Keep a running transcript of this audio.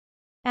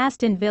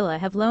Aston Villa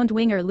have loaned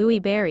winger Louie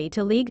Barry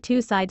to League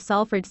Two side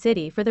Salford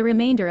City for the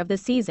remainder of the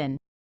season.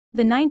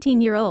 The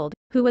 19-year-old,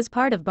 who was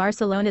part of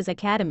Barcelona's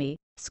academy,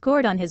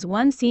 scored on his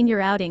one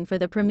senior outing for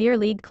the Premier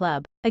League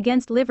club,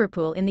 against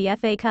Liverpool in the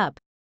FA Cup.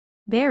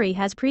 Barry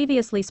has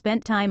previously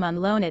spent time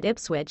on loan at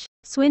Ipswich,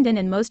 Swindon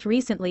and most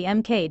recently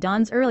MK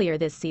Dons earlier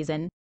this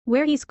season,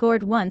 where he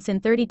scored once in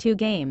 32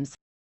 games.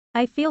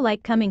 "I feel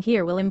like coming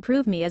here will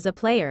improve me as a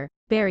player,"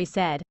 Barry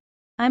said.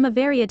 "I'm a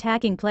very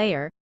attacking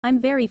player, I'm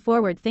very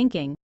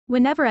forward-thinking.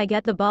 Whenever I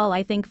get the ball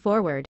I think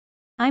forward.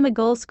 I'm a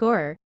goal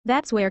scorer,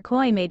 that's where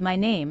Koi made my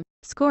name,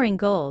 scoring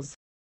goals.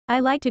 I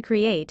like to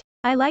create,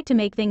 I like to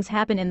make things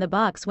happen in the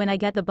box when I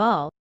get the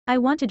ball, I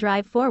want to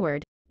drive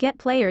forward, get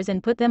players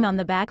and put them on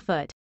the back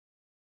foot.